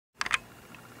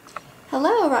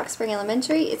Hello, Rock Spring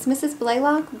Elementary. It's Mrs.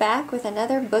 Blaylock back with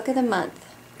another book of the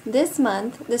month. This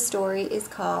month, the story is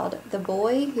called The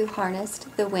Boy Who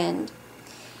Harnessed the Wind.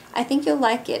 I think you'll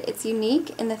like it. It's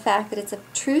unique in the fact that it's a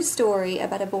true story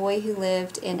about a boy who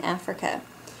lived in Africa.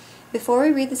 Before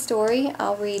we read the story,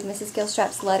 I'll read Mrs.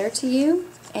 Gilstrap's letter to you,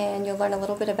 and you'll learn a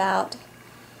little bit about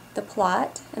the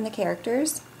plot and the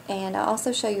characters. And I'll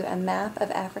also show you a map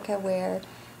of Africa where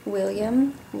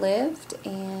William lived,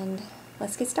 and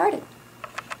let's get started.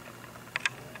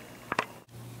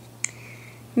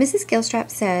 Mrs.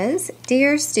 Gilstrap says,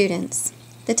 "Dear students,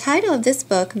 the title of this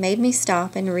book made me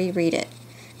stop and reread it.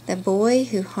 The Boy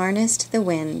Who Harnessed the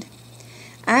Wind.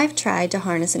 I've tried to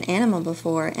harness an animal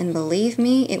before, and believe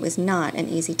me, it was not an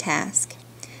easy task.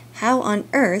 How on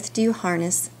earth do you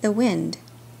harness the wind?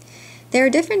 There are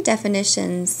different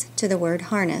definitions to the word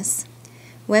harness.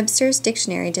 Webster's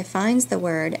dictionary defines the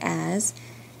word as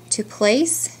to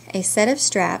place a set of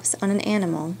straps on an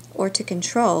animal or to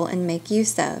control and make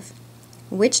use of.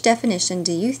 Which definition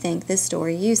do you think this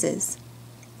story uses?"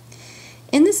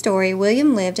 In the story,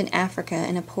 William lived in Africa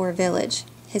in a poor village.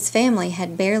 His family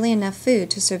had barely enough food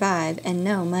to survive and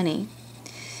no money.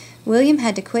 William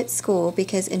had to quit school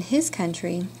because in his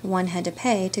country, one had to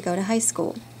pay to go to high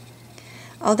school.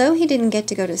 Although he didn't get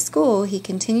to go to school, he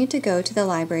continued to go to the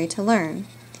library to learn.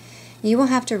 You will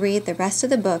have to read the rest of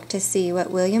the book to see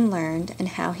what William learned and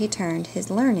how he turned his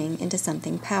learning into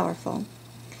something powerful.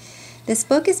 This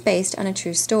book is based on a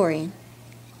true story.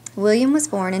 William was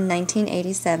born in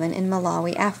 1987 in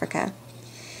Malawi, Africa.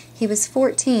 He was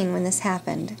 14 when this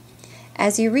happened.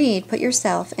 As you read, put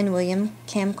yourself in William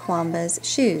Kamkwamba's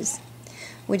shoes.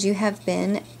 Would you have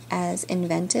been as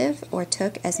inventive or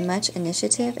took as much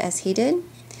initiative as he did?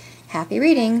 Happy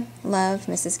reading. Love,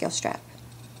 Mrs. Gilstrap.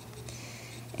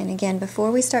 And again,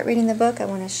 before we start reading the book, I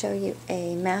want to show you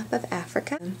a map of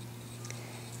Africa.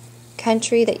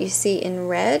 Country that you see in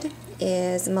red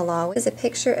is Malawi. This is a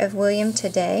picture of William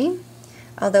today.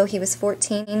 Although he was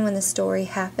 14 when the story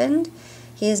happened,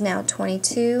 he is now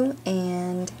 22,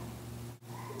 and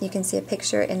you can see a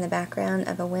picture in the background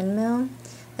of a windmill.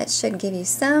 That should give you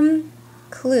some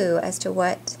clue as to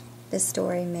what this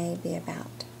story may be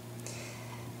about.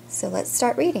 So let's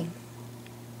start reading.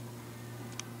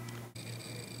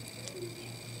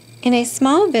 In a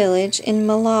small village in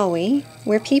Malawi,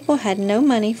 where people had no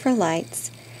money for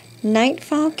lights,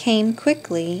 nightfall came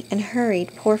quickly and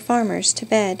hurried poor farmers to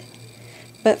bed.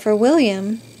 But for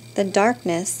William, the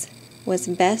darkness was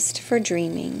best for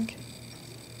dreaming.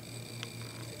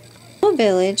 In a small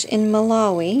village in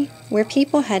Malawi, where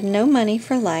people had no money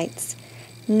for lights,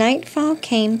 nightfall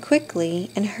came quickly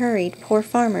and hurried poor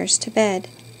farmers to bed.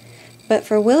 But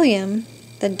for William,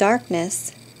 the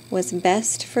darkness was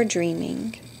best for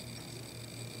dreaming.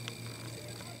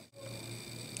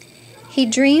 He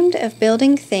dreamed of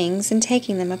building things and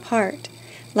taking them apart,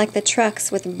 like the trucks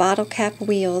with bottle cap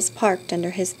wheels parked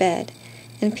under his bed,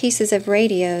 and pieces of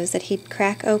radios that he'd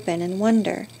crack open and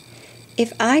wonder,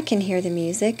 if I can hear the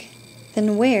music,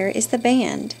 then where is the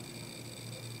band?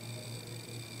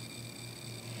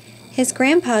 His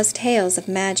grandpa's tales of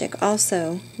magic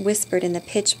also whispered in the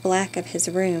pitch black of his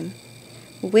room.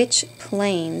 Witch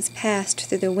planes passed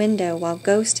through the window while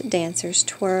ghost dancers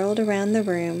twirled around the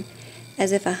room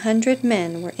as if 100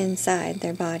 men were inside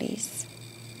their bodies.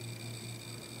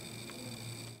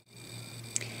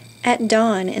 At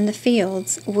dawn in the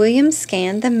fields, William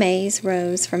scanned the maze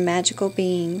rows for magical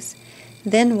beings,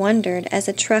 then wondered as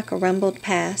a truck rumbled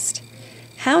past,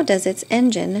 how does its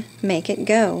engine make it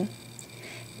go?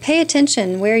 "Pay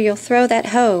attention where you'll throw that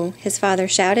hoe," his father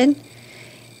shouted.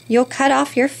 "You'll cut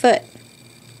off your foot."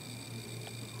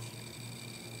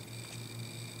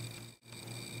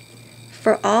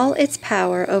 For all its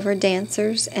power over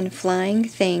dancers and flying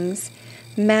things,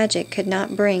 magic could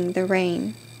not bring the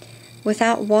rain.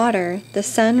 Without water, the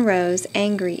sun rose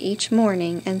angry each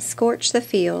morning and scorched the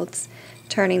fields,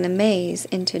 turning the maize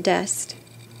into dust.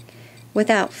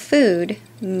 Without food,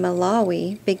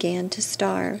 Malawi began to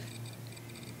starve.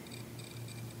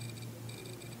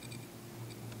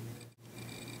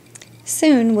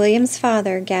 Soon William's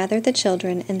father gathered the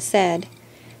children and said,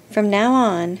 "From now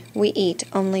on, we eat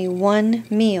only one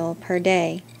meal per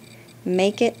day.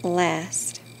 Make it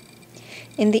last."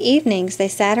 In the evenings, they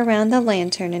sat around the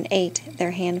lantern and ate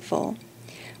their handful,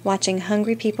 watching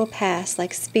hungry people pass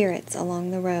like spirits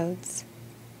along the roads.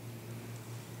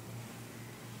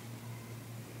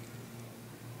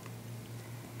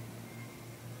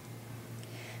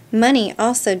 Money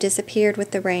also disappeared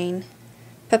with the rain.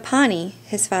 "Papani,"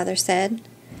 his father said,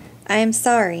 "I am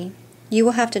sorry. You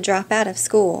will have to drop out of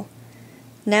school."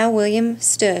 Now William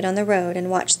stood on the road and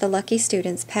watched the lucky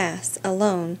students pass,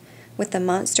 alone, with the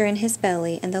monster in his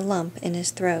belly and the lump in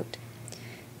his throat.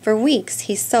 For weeks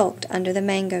he sulked under the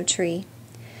mango tree,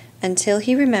 until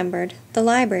he remembered the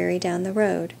library down the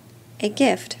road, a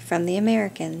gift from the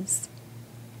Americans.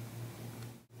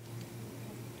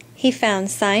 He found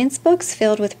science books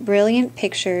filled with brilliant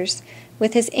pictures.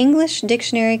 With his English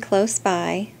dictionary close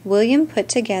by, William put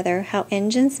together how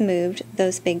engines moved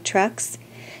those big trucks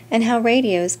and how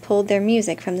radios pulled their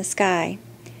music from the sky.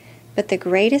 But the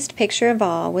greatest picture of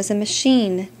all was a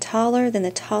machine taller than the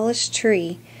tallest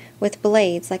tree, with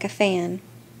blades like a fan.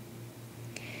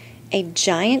 A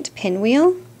giant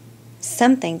pinwheel?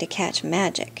 Something to catch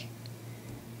magic.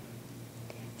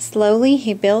 Slowly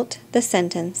he built the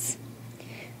sentence.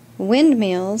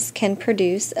 Windmills can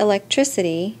produce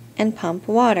electricity and pump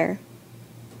water.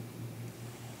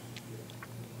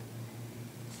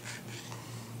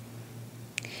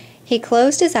 He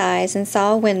closed his eyes and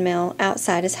saw a windmill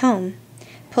outside his home,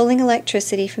 pulling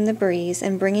electricity from the breeze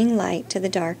and bringing light to the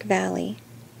dark valley.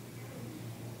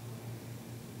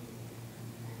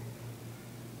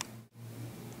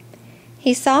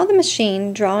 He saw the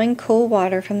machine drawing cool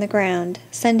water from the ground,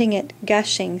 sending it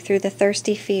gushing through the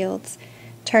thirsty fields,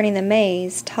 turning the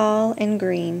maize tall and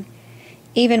green,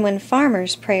 even when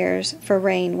farmers' prayers for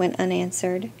rain went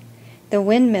unanswered. The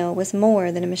windmill was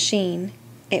more than a machine.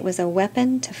 It was a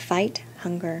weapon to fight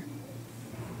hunger.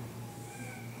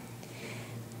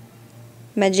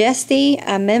 Majesti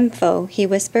a Mempho, he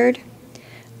whispered.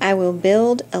 I will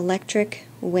build electric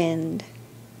wind.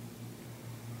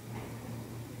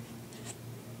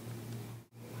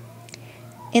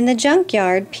 In the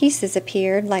junkyard, pieces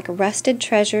appeared like rusted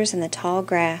treasures in the tall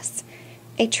grass.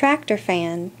 A tractor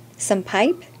fan, some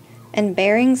pipe, and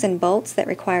bearings and bolts that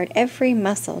required every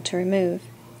muscle to remove.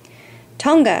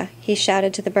 Tonga, he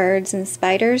shouted to the birds and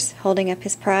spiders, holding up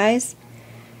his prize.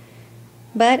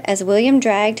 But as William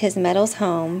dragged his metals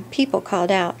home, people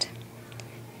called out,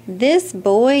 This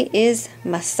boy is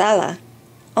masala.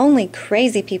 Only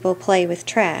crazy people play with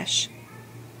trash.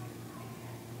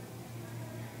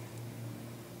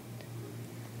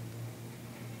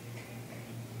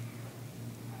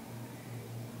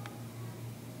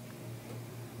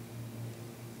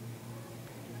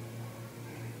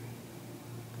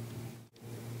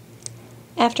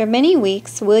 After many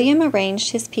weeks, William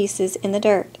arranged his pieces in the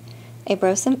dirt, a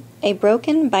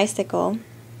broken bicycle,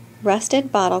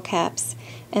 rusted bottle caps,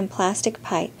 and plastic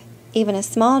pipe, even a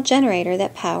small generator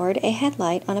that powered a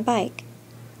headlight on a bike.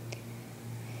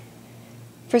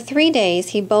 For 3 days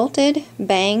he bolted,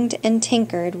 banged, and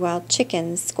tinkered while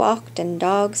chickens squawked and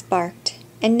dogs barked,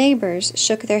 and neighbors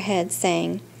shook their heads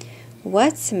saying,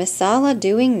 What's Masala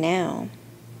doing now?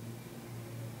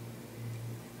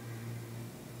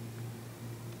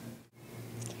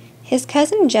 His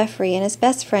cousin Geoffrey and his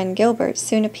best friend Gilbert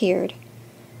soon appeared.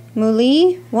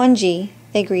 Muli Wanji,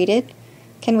 they greeted.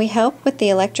 Can we help with the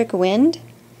electric wind?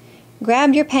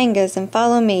 Grab your pangas and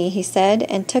follow me, he said,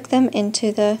 and took them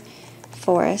into the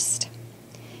forest.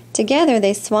 Together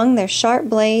they swung their sharp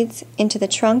blades into the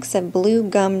trunks of blue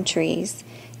gum trees,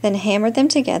 then hammered them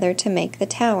together to make the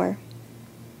tower.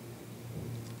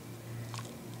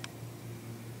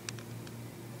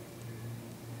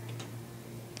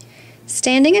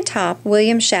 Standing atop,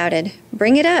 William shouted,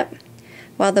 Bring it up!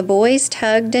 While the boys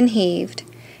tugged and heaved.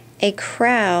 A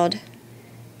crowd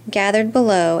gathered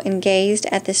below and gazed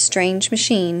at this strange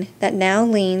machine that now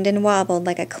leaned and wobbled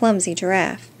like a clumsy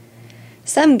giraffe.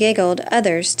 Some giggled,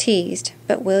 others teased,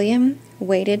 but William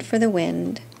waited for the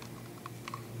wind.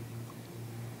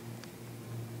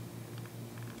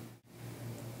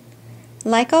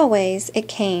 Like always, it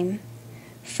came.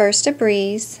 First a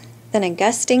breeze, then a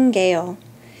gusting gale.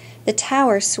 The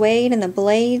tower swayed and the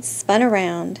blades spun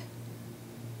around.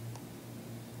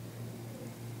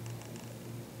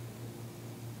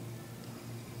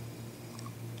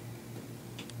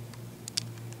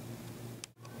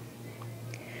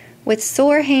 With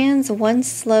sore hands once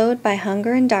slowed by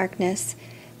hunger and darkness,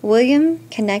 William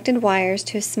connected wires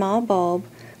to a small bulb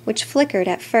which flickered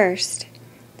at first,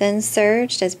 then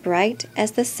surged as bright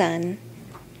as the sun.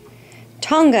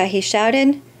 Tonga, he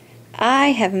shouted,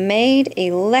 I have made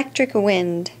electric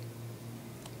wind.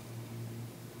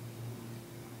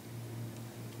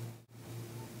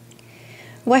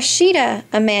 Washita,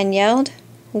 a man yelled.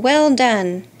 Well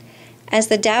done. As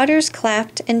the doubters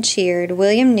clapped and cheered,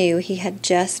 William knew he had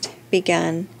just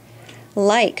begun.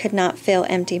 Light could not fill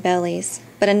empty bellies,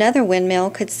 but another windmill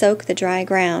could soak the dry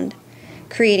ground,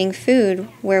 creating food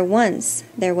where once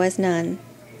there was none.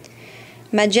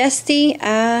 Majesti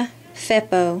a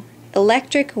Fepo,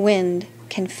 electric wind,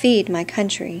 can feed my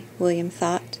country, William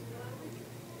thought.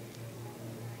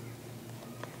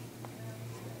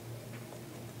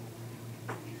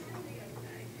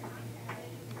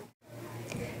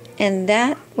 And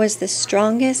that was the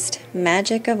strongest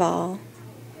magic of all.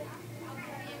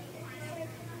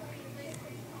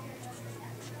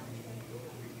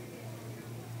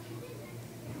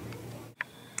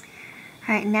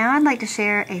 Alright, now I'd like to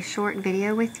share a short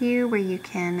video with you where you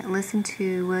can listen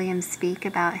to William speak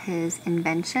about his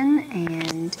invention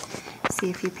and see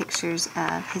a few pictures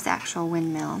of his actual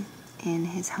windmill in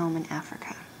his home in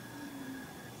Africa.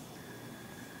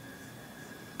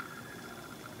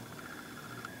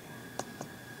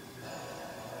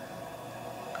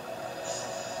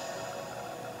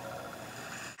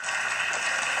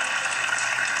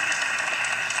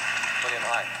 William,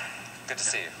 hi. Good to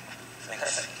see you.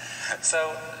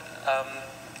 So,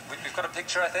 we've got a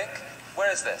picture, I think.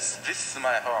 Where is this? This is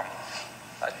my home.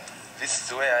 This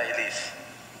is where I live.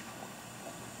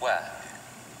 Where?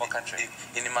 What country?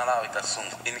 In Malawi,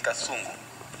 Kasungu. In Kasungu.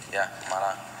 Yeah,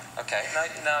 Malawi. Okay.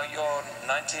 Now you're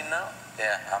 19 now?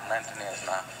 Yeah, I'm 19 years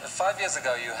now. 5 years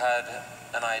ago you had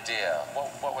an idea.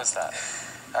 What was that?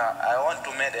 I want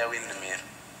to make a windmill.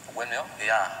 A windmill?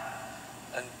 Yeah.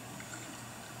 And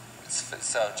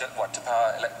so, what, to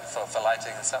power, for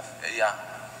lighting and stuff? Yeah.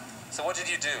 So what did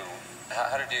you do?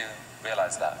 How did you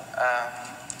realize that?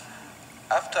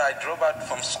 After I dropped out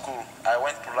from school, I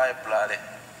went to library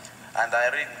and I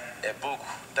read a book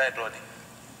titled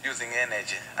Using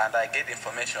Energy, and I get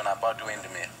information about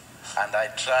windmill, and I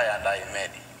try and I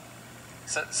made it.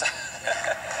 So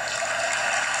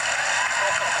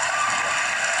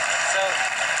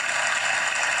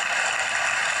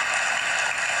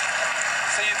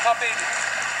you copied,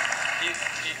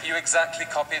 you exactly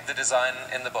copied the design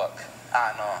in the book?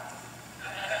 No,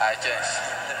 I changed.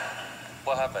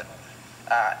 What happened?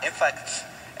 In fact,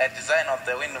 a design of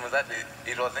the windmill that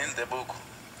it was in the book,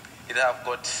 it have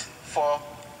got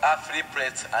 3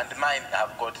 plates, and mine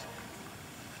have got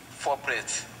 4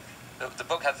 plates. The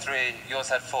book had 3, yours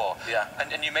had 4. Yeah.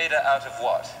 And you made it out of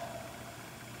what?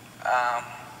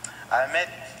 I made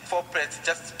 4 plates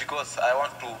just because I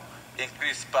want to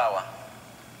increase power.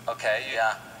 Okay.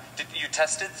 Yeah. Did you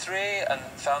tested 3 and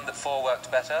found that 4 worked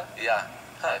better? Yeah.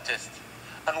 I test.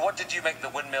 And what did you make the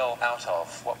windmill out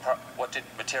of? What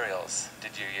materials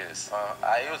did you use?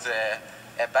 I use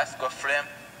a bicycle frame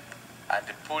and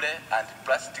a pulley and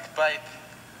plastic pipe,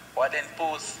 wooden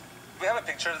poles. We have a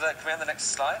picture of that. Can we have the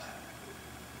next slide?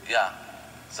 Yeah.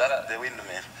 That's the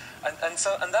windmill.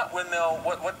 And that windmill,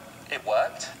 what it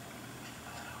worked?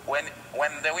 When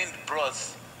the wind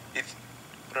blows, it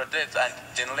rotates and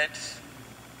generates.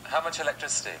 How much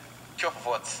electricity? 12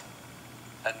 volts.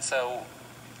 And so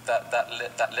that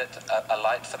lit a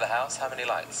light for the house. How many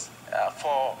lights?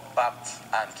 4 bulbs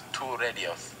and 2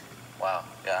 radios. Wow.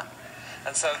 Yeah.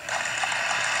 And so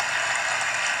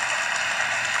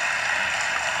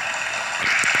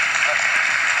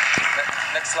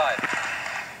next slide.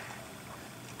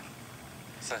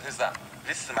 So who's that?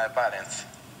 This is my parents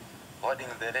holding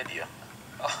the radio.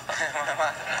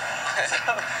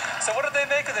 So what did they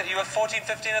make of it? You were 14,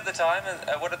 15 at the time,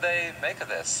 and what did they make of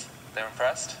this? They were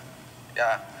impressed?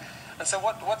 Yeah. And so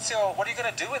what are you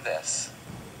going to do with this?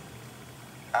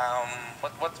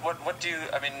 What do you,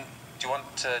 do you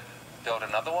want to build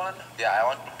another one? Yeah, I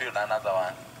want to build another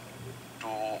one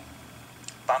to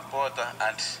pump water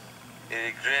and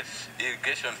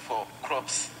irrigation for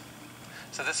crops.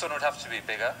 So this one would have to be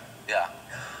bigger? Yeah.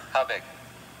 How big?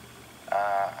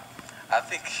 I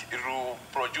think it will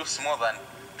produce more than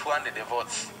 200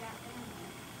 volts.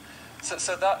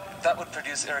 So that would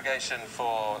produce irrigation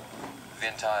for the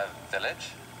entire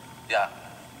village? Yeah.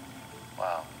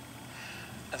 Wow.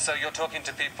 And so you're talking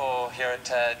to people here at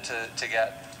TED to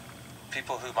get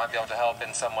people who might be able to help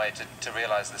in some way to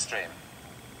realize this dream?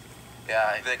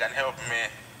 Yeah, if they can help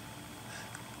me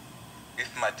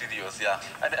with materials, yeah.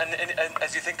 And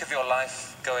as you think of your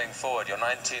life going forward, you're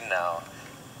 19 now,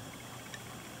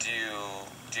 do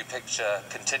you picture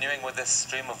continuing with this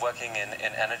stream of working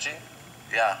in energy?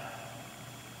 Yeah.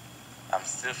 I'm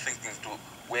still thinking to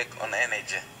work on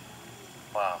energy.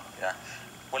 Wow. Yeah.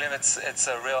 William, it's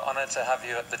a real honor to have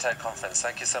you at the TED conference.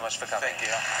 Thank you so much for coming. Thank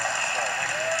you.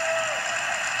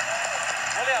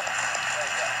 William.